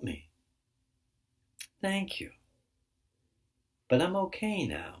help me. Thank you. But I'm okay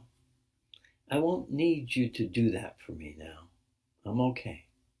now. I won't need you to do that for me now. I'm okay.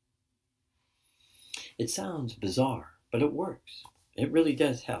 It sounds bizarre, but it works. It really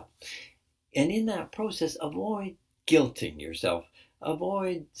does help. And in that process, avoid guilting yourself.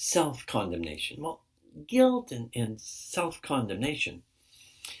 Avoid self-condemnation. Well, guilt and self-condemnation,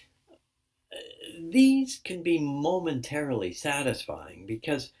 these can be momentarily satisfying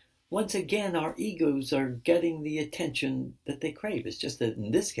because once again, our egos are getting the attention that they crave. It's just that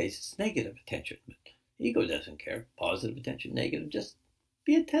in this case, it's negative attention. But ego doesn't care. Positive attention, negative, just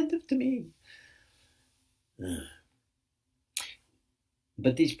be attentive to me.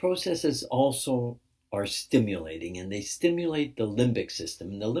 But these processes also are stimulating, and they stimulate the limbic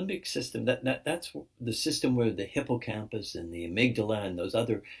system. And the limbic system, that's the system where the hippocampus and the amygdala and those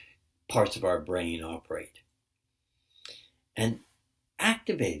other parts of our brain operate. And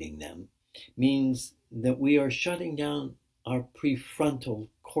activating them means that we are shutting down our prefrontal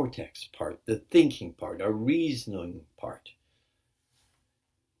cortex part, the thinking part, our reasoning part.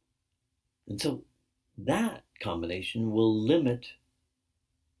 And so that combination will limit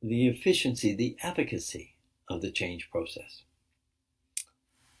the efficiency, the efficacy of the change process.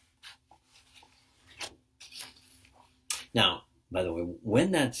 Now, by the way,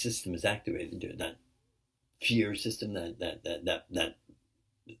 when that system is activated, that fear system, that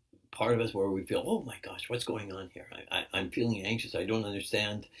part of us where we feel, oh my gosh, what's going on here? I'm feeling anxious. I don't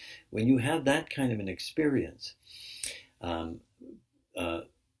understand. When you have that kind of an experience, there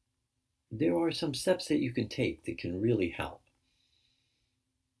are some steps that you can take that can really help.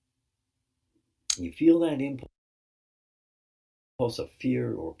 You feel that impulse of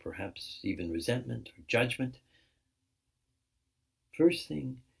fear or perhaps even resentment or judgment. First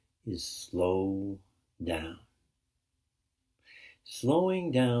thing is slow down.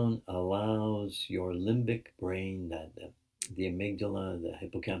 Slowing down allows your limbic brain, the amygdala, the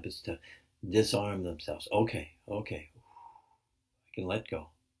hippocampus, to disarm themselves. Okay, I can let go.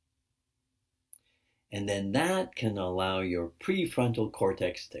 And then that can allow your prefrontal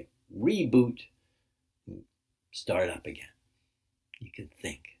cortex to reboot and start up again. You can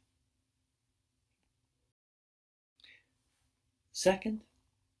think. Second,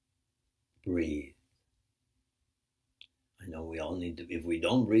 breathe. I know we all need to, if we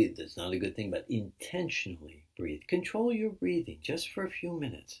don't breathe, that's not a good thing, but intentionally breathe. Control your breathing just for a few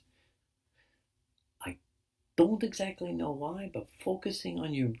minutes. I don't exactly know why, but focusing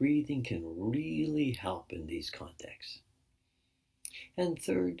on your breathing can really help in these contexts. And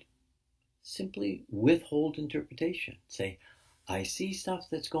third, simply withhold interpretation. Say, I see stuff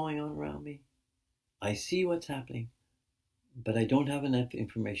that's going on around me. I see what's happening, but I don't have enough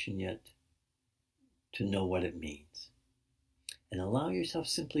information yet to know what it means. And allow yourself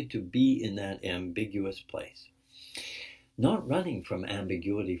simply to be in that ambiguous place. Not running from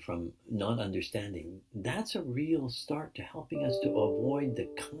ambiguity, from not understanding. That's a real start to helping us to avoid the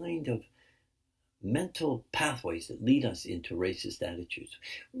kind of mental pathways that lead us into racist attitudes.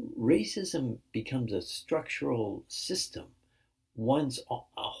 Racism becomes a structural system once a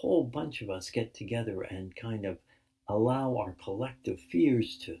whole bunch of us get together and kind of allow our collective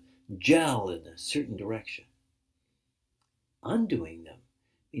fears to gel in a certain direction. Undoing them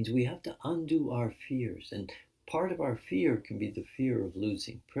means we have to undo our fears, and part of our fear can be the fear of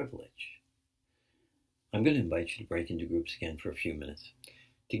losing privilege. I'm going to invite you to break into groups again for a few minutes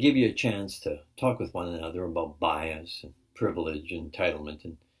to give you a chance to talk with one another about bias and privilege and entitlement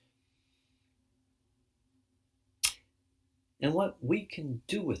and what we can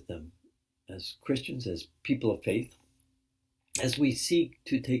do with them as Christians, as people of faith, as we seek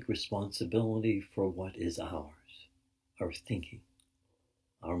to take responsibility for what is ours. Our thinking,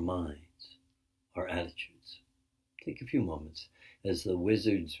 our minds, our attitudes. Take a few moments as the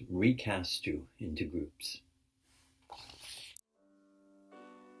wizards recast you into groups.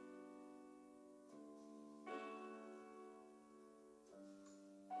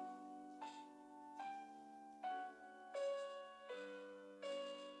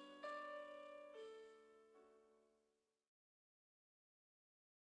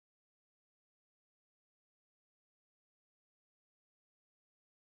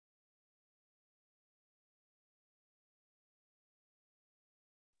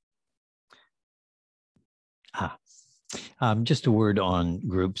 Just a word on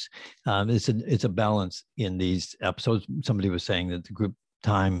groups. It's a balance in these episodes. Somebody was saying that the group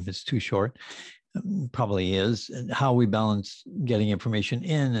time is too short. Probably is. And how we balance getting information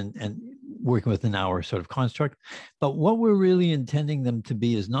in and working with an hour sort of construct. But what we're really intending them to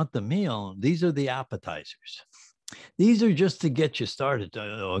be is not the meal. These are the appetizers. These are just to get you started,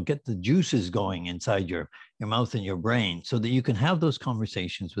 or get the juices going inside your mouth and your brain, so that you can have those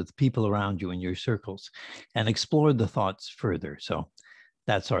conversations with people around you in your circles and explore the thoughts further. So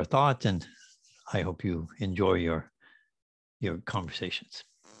that's our thought, and I hope you enjoy your conversations,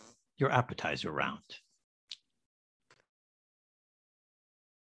 your appetizer round.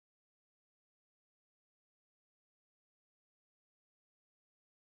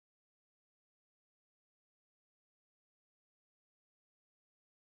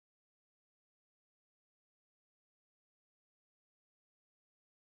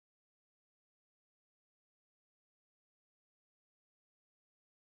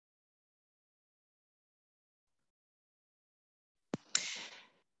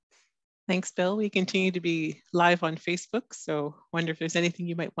 Thanks, Bill. We continue to be live on Facebook, so wonder if there's anything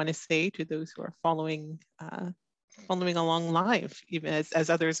you might want to say to those who are following along live, even as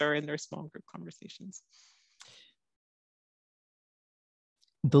others are in their small group conversations.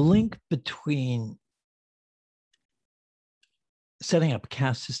 The link between setting up a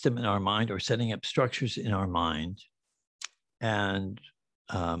caste system in our mind, or setting up structures in our mind, and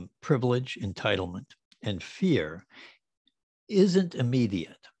privilege, entitlement, and fear isn't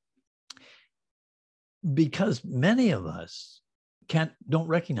immediate, because many of us don't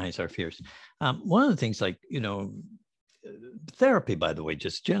recognize our fears. One of the things, like, therapy, by the way,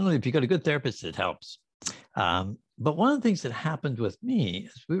 just generally, if you got a good therapist, it helps. But one of the things that happened with me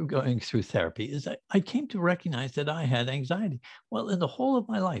as we were going through therapy is I came to recognize that I had anxiety. Well, in the whole of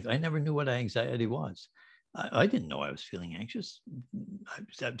my life, I never knew what anxiety was. I didn't know I was feeling anxious.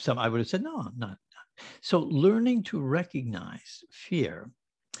 I would have said, no, I'm not. So learning to recognize fear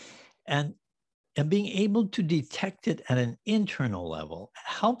and being able to detect it at an internal level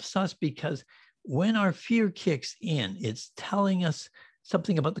helps us, because when our fear kicks in, it's telling us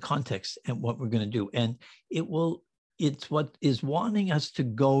something about the context and what we're going to do. And it's what is wanting us to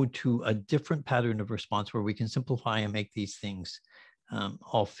go to a different pattern of response where we can simplify and make these things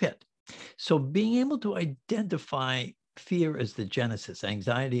all fit. So being able to identify fear as the genesis,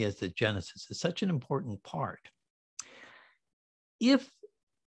 anxiety as the genesis, is such an important part. If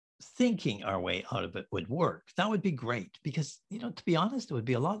thinking our way out of it would work, that would be great, because, to be honest, it would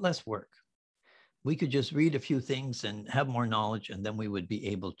be a lot less work. We could just read a few things and have more knowledge, and then we would be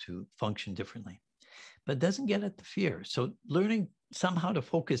able to function differently. But it doesn't get at the fear. So learning somehow to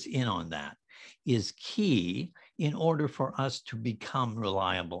focus in on that is key in order for us to become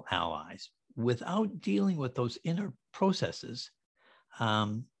reliable allies. Without dealing with those inner processes,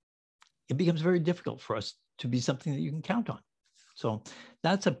 it becomes very difficult for us to be something that you can count on. So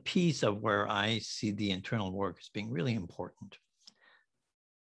that's a piece of where I see the internal work as being really important.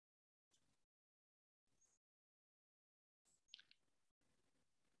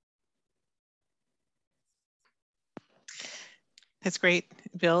 That's great,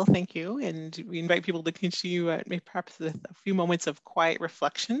 Bill. Thank you. And we invite people to continue perhaps with a few moments of quiet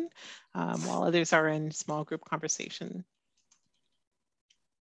reflection while others are in small group conversation.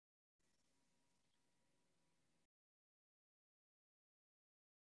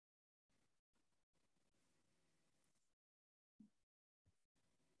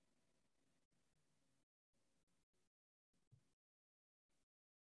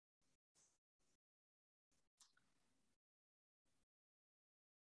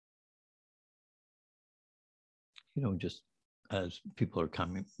 Just as people are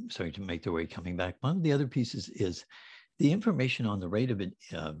starting to make their way coming back, one of the other pieces is the information on the rate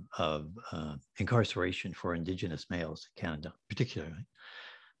of incarceration for Indigenous males in Canada, particularly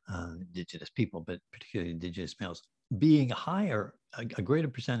Indigenous people, but particularly Indigenous males, being higher, a greater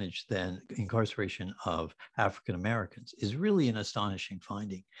percentage than incarceration of African Americans, is really an astonishing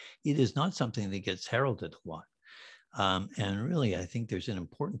finding. It is not something that gets heralded a lot. And really, I think there's an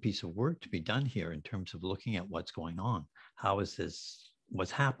important piece of work to be done here in terms of looking at what's going on. How is this,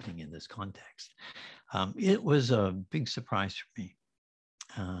 what's happening in this context? It was a big surprise for me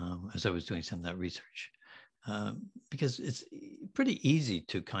as I was doing some of that research, because it's pretty easy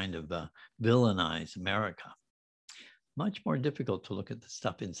to kind of villainize America. Much more difficult to look at the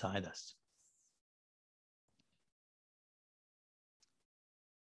stuff inside us.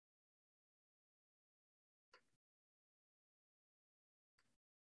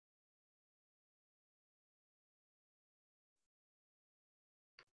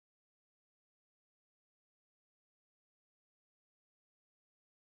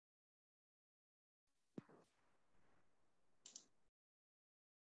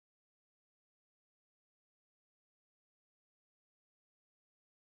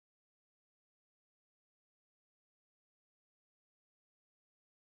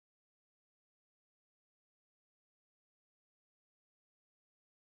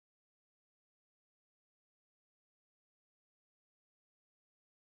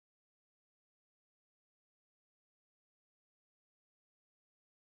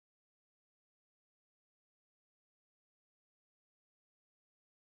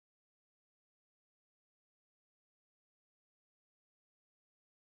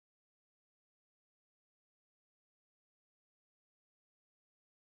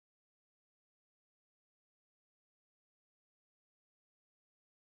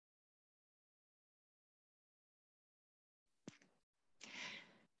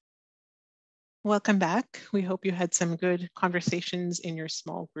 Welcome back. We hope you had some good conversations in your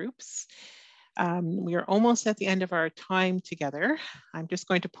small groups. We are almost at the end of our time together. I'm just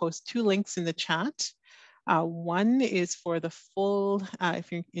going to post 2 links in the chat. One is for the full,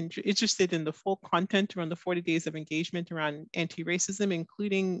 if you're interested in the full content around the 40 days of engagement around anti-racism,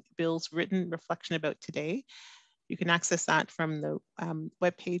 including Bill's written reflection about today. You can access that from the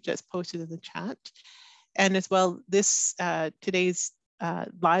webpage that's posted in the chat. And as well, today's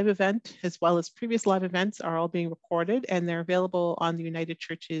live event, as well as previous live events, are all being recorded, and they're available on the United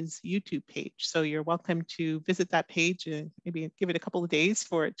Church's YouTube page. So you're welcome to visit that page and maybe give it a couple of days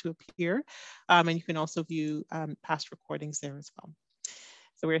for it to appear. And you can also view past recordings there as well.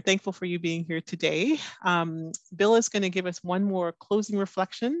 So we're thankful for you being here today. Bill is going to give us one more closing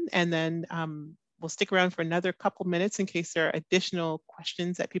reflection, and then we'll stick around for another couple minutes in case there are additional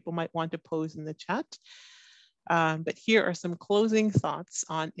questions that people might want to pose in the chat. But here are some closing thoughts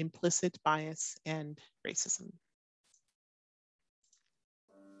on implicit bias and racism.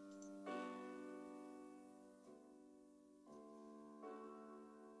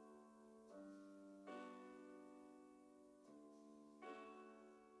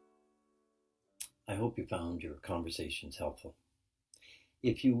 I hope you found your conversations helpful.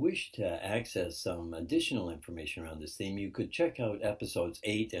 If you wish to access some additional information around this theme, you could check out episodes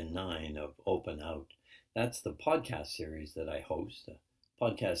 8 and 9 of Open Out. That's the podcast series that I host, a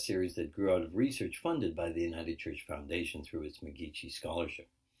podcast series that grew out of research funded by the United Church Foundation through its McGeechee Scholarship.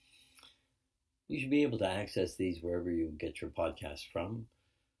 You should be able to access these wherever you get your podcasts from.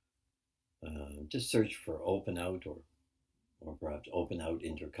 Just search for Open Out or perhaps Open Out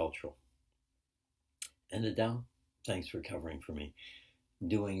Intercultural. And Adele, thanks for covering for me,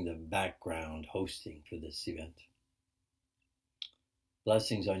 doing the background hosting for this event.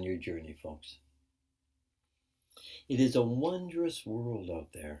 Blessings on your journey, folks. It is a wondrous world out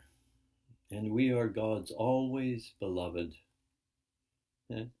there, and we are God's always beloved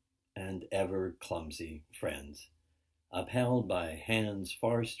and ever clumsy friends, upheld by hands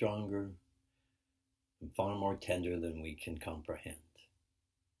far stronger and far more tender than we can comprehend.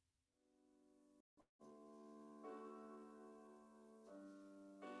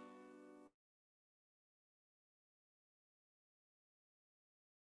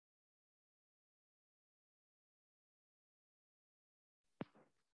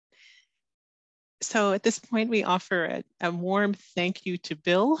 So at this point, we offer a warm thank you to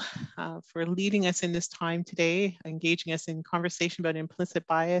Bill for leading us in this time today, engaging us in conversation about implicit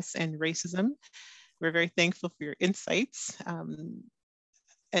bias and racism. We're very thankful for your insights and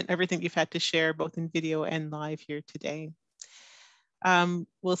everything you've had to share, both in video and live here today.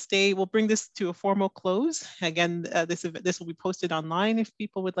 We'll bring this to a formal close. Again, this will be posted online if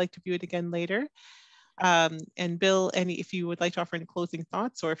people would like to view it again later. And Bill, if you would like to offer any closing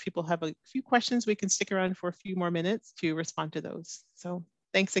thoughts, or if people have a few questions, we can stick around for a few more minutes to respond to those. So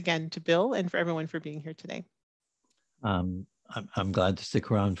thanks again to Bill and for everyone for being here today. I'm glad to stick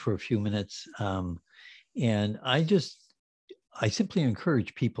around for a few minutes. And I simply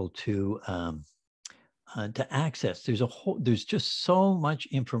encourage people to access. There's just so much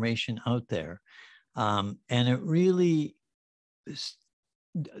information out there. And it really,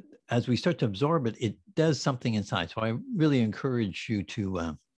 as we start to absorb it, it does something inside. So I really encourage you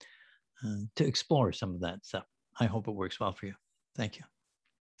to explore some of that stuff. I hope it works well for you. Thank you.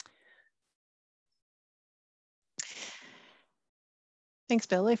 Thanks,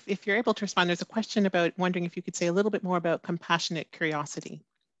 Bill. If you're able to respond, there's a question about wondering if you could say a little bit more about compassionate curiosity.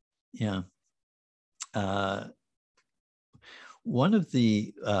 Yeah. One of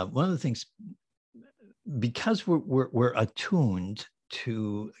the things, because we're attuned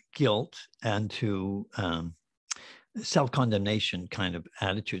to guilt and to self-condemnation kind of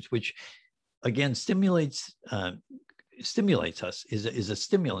attitudes, which again stimulates us, is a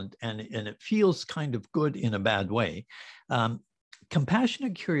stimulant, and it feels kind of good in a bad way.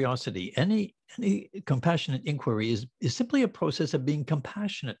 Compassionate curiosity, any compassionate inquiry is simply a process of being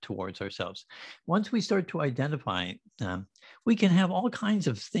compassionate towards ourselves. Once we start to identify, we can have all kinds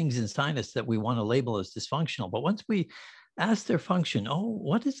of things inside us that we want to label as dysfunctional, but once we ask their function, oh,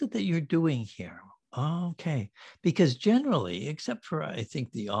 what is it that you're doing here? Oh, okay. Because generally, except for I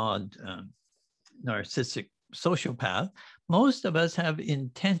think the odd narcissistic sociopath, most of us have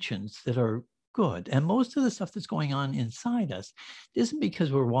intentions that are good. And most of the stuff that's going on inside us isn't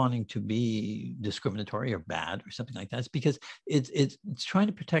because we're wanting to be discriminatory or bad or something like that. It's because it's trying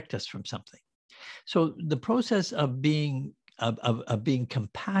to protect us from something. So the process of being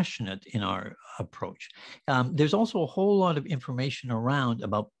compassionate in our approach. There's also a whole lot of information around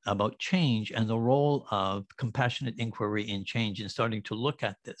about change and the role of compassionate inquiry in change, and starting to look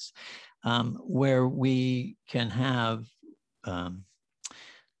at this, where we can have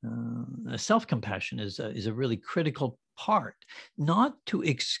self-compassion is a really critical part, not to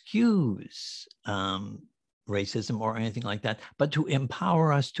excuse racism or anything like that, but to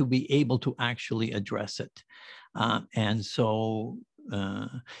empower us to be able to actually address it. And so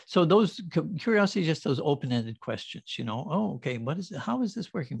those curiosity, just those open-ended questions, oh, okay, how is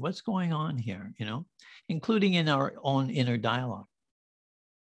this working? What's going on here? Including in our own inner dialogue.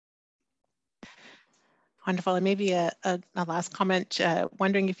 Wonderful. And maybe a last comment,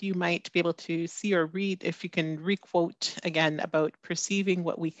 wondering if you might be able to see or read, if you can re-quote again about perceiving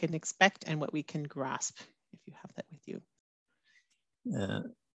what we can expect and what we can grasp, if you have that with you.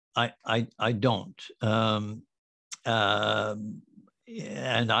 I don't.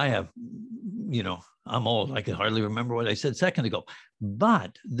 And I have, you know, I'm old. I can hardly remember what I said a second ago.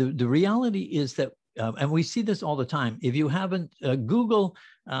 But the reality is that, and we see this all the time. If you haven't, Google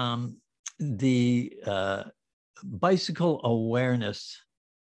the bicycle awareness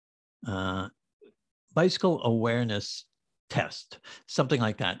test, something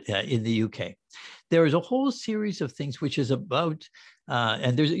like that, in the UK. There is a whole series of things which is about,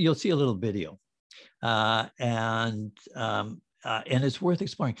 and you'll see a little video, and it's worth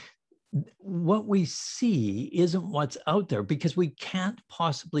exploring. What we see isn't what's out there, because we can't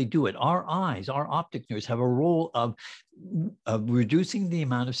possibly do it. Our eyes, our optic nerves, have a role of reducing the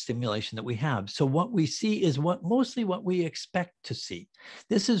amount of stimulation that we have. So what we see is mostly what we expect to see.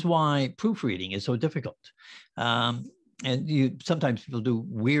 This is why proofreading is so difficult. And sometimes people do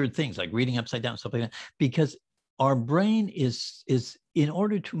weird things like reading upside down, stuff like that, because our brain is in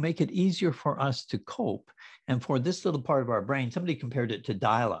order to make it easier for us to cope. And for this little part of our brain, somebody compared it to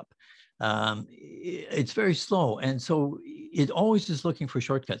dial-up. It's very slow. And so it always is looking for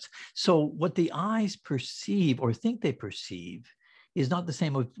shortcuts. So what the eyes perceive or think they perceive is not the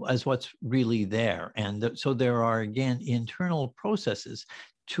same as what's really there. And so there are, again, internal processes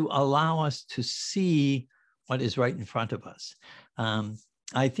to allow us to see what is right in front of us.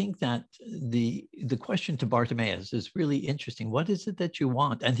 I think that the question to Bartimaeus is really interesting. What is it that you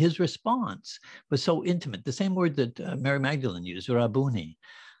want? And his response was so intimate. The same word that Mary Magdalene used, Rabboni,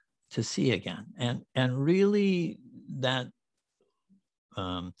 to see again. And really that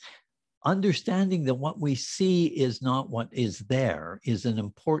understanding that what we see is not what is there is an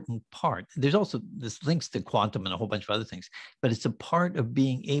important part. There's also this links to quantum and a whole bunch of other things, but it's a part of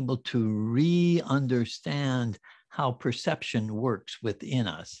being able to re-understand how perception works within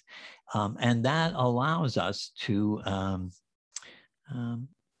us. And that allows us to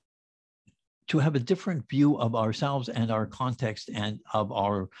have a different view of ourselves and our context and of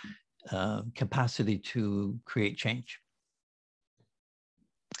our capacity to create change.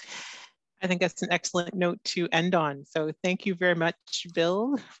 I think that's an excellent note to end on. So thank you very much,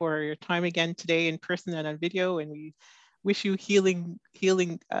 Bill, for your time again today in person and on video. And we wish you healing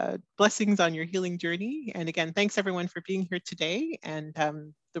blessings on your healing journey. And again, thanks everyone for being here today. And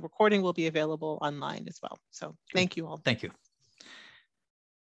the recording will be available online as well. So thank you all. Thank you.